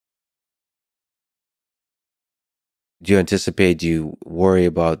Do you worry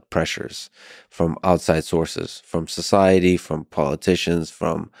about pressures from outside sources, from society, from politicians,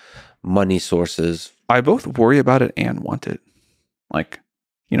 from money sources? I both worry about it and want it. Like,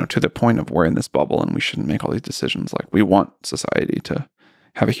 to the point of we're in this bubble and we shouldn't make all these decisions. Like, we want society to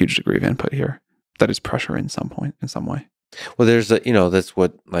have a huge degree of input here. That is pressure in some way. Well, there's that's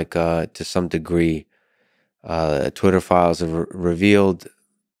what, like, to some degree, Twitter files have revealed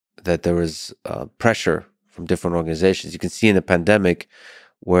that there was pressure from different organizations. You can see in the pandemic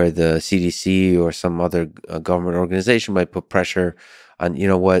where the CDC or some other government organization might put pressure on,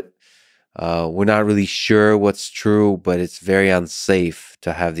 we're not really sure what's true, but it's very unsafe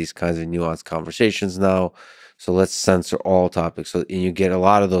to have these kinds of nuanced conversations now. So let's censor all topics. And you get a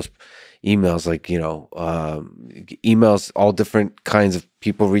lot of those emails, like, emails, all different kinds of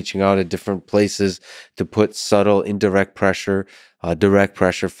people reaching out at different places to put subtle, indirect pressure, direct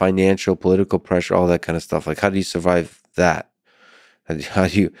pressure, financial, political pressure, all that kind of stuff. Like, how do you survive that? How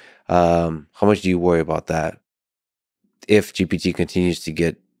much do you worry about that if GPT continues to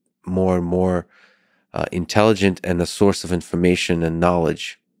get more and more intelligent and a source of information and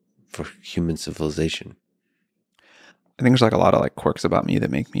knowledge for human civilization? I think there's like a lot of like quirks about me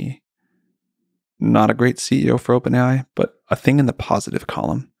that make me not a great CEO for OpenAI, but a thing in the positive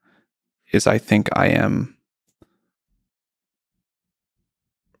column is I think I am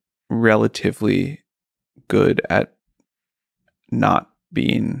relatively good at not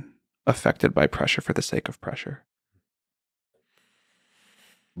being affected by pressure for the sake of pressure.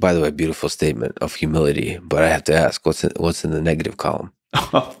 By the way, beautiful statement of humility, but I have to ask, what's in the negative column?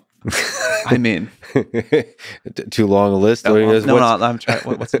 I mean, too long a list? No, I'm trying.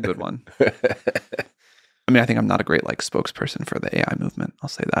 What's a good one? I mean, I think I'm not a great like spokesperson for the AI movement. I'll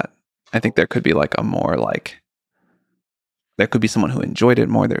say that. I think there could be like there could be someone who enjoyed it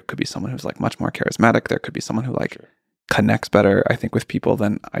more. There could be someone who's like much more charismatic. There could be someone who like connects better, I think, with people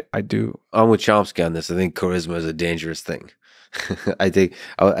than I do. I'm with Chomsky on this. I think charisma is a dangerous thing. I think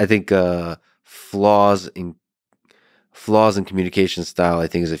flaws in communication style, I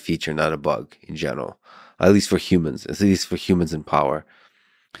think, is a feature, not a bug in general. At least for humans. At least for humans in power.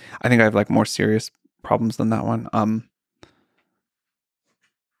 I think I have like more serious problems than that one.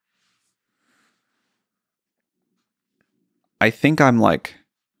 I think I'm like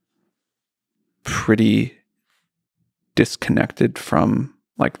pretty disconnected from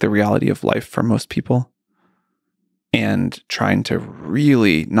like the reality of life for most people, and trying to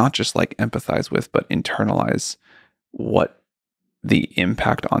really not just like empathize with, but internalize what the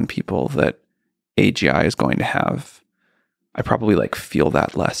impact on people that AGI is going to have. I probably like feel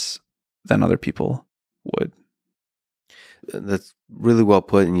that less than other people would. That's really well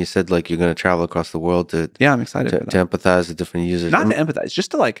put. And you said like you're going to travel across the world to I'm excited to empathize with different users. Not to empathize,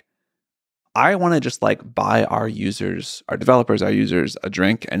 just to like, I want to just like buy our users, our developers, our users a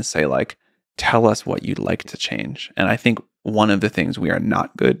drink and say like, tell us what you'd like to change. And I think one of the things we are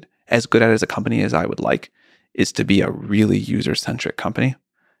not as good at as a company as I would like is to be a really user-centric company.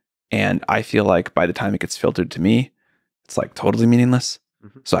 And I feel like by the time it gets filtered to me, it's like totally meaningless.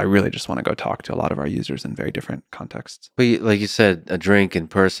 So I really just want to go talk to a lot of our users in very different contexts. But like you said, a drink in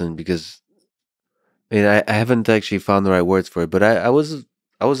person, because I mean, I haven't actually found the right words for it, but I was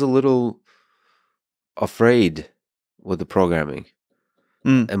a little afraid with the programming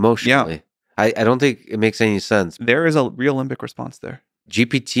emotionally. Yeah. I don't think it makes any sense. There is a real limbic response there.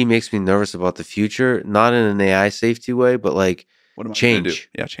 GPT makes me nervous about the future, not in an AI safety way, but like change.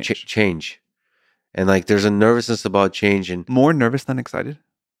 Yeah, change. And like there's a nervousness about change. And more nervous than excited?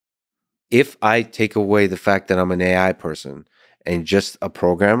 If I take away the fact that I'm an AI person and just a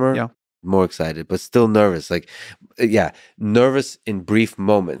programmer, more excited, but still nervous. Like, nervous in brief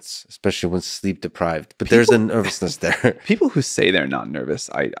moments, especially when sleep deprived. But there's a nervousness there. People who say they're not nervous,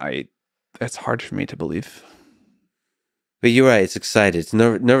 it's hard for me to believe. But you're right, it's excited. It's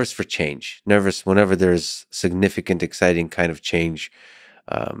nervous for change. Nervous whenever there's significant, exciting kind of change.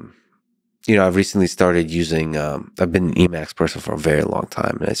 I've recently started using, I've been an Emacs person for a very long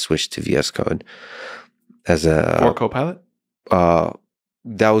time, and I switched to VS Code as for Copilot?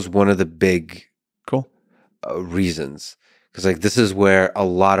 That was one of the big reasons. Because like this is where a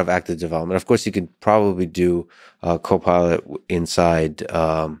lot of active development, of course you could probably do Copilot inside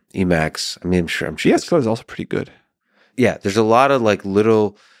Emacs. I mean, I'm sure VS Code is also pretty good. Yeah, there's a lot of like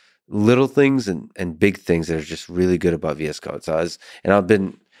little things and big things that are just really good about VS Code. So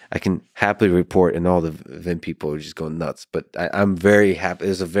I can happily report, and all the Vim people are just going nuts. But I'm very happy. It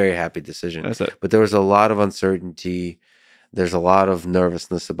was a very happy decision. That's it. But there was a lot of uncertainty. There's a lot of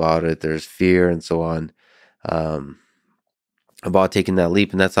nervousness about it. There's fear and so on about taking that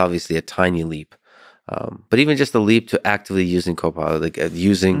leap. And that's obviously a tiny leap. But even just the leap to actively using Copilot, like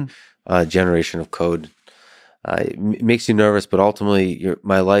using generation of code, it makes you nervous. But ultimately,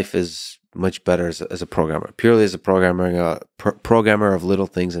 my life is much better as a programmer. Purely as a programmer, programmer of little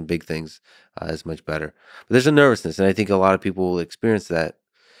things and big things is much better. But there's a nervousness, and I think a lot of people will experience that,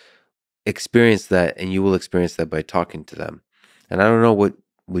 and you will experience that by talking to them. And I don't know what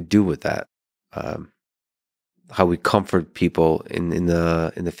we do with that. How we comfort people in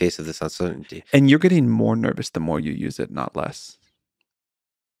the face of this uncertainty. And you're getting more nervous the more you use it, not less.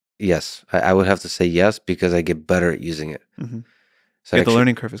 Yes, I would have to say yes, because I get better at using it. So the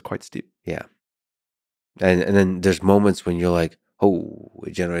learning curve is quite steep. Yeah, and then there's moments when you're like, oh,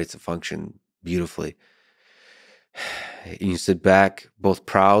 it generates a function beautifully. And you sit back, both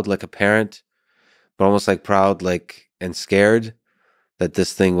proud like a parent, but almost like proud and scared that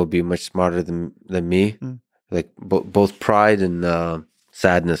this thing will be much smarter than me. Like both pride and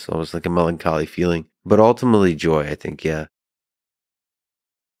sadness, almost like a melancholy feeling, but ultimately joy, I think. Yeah.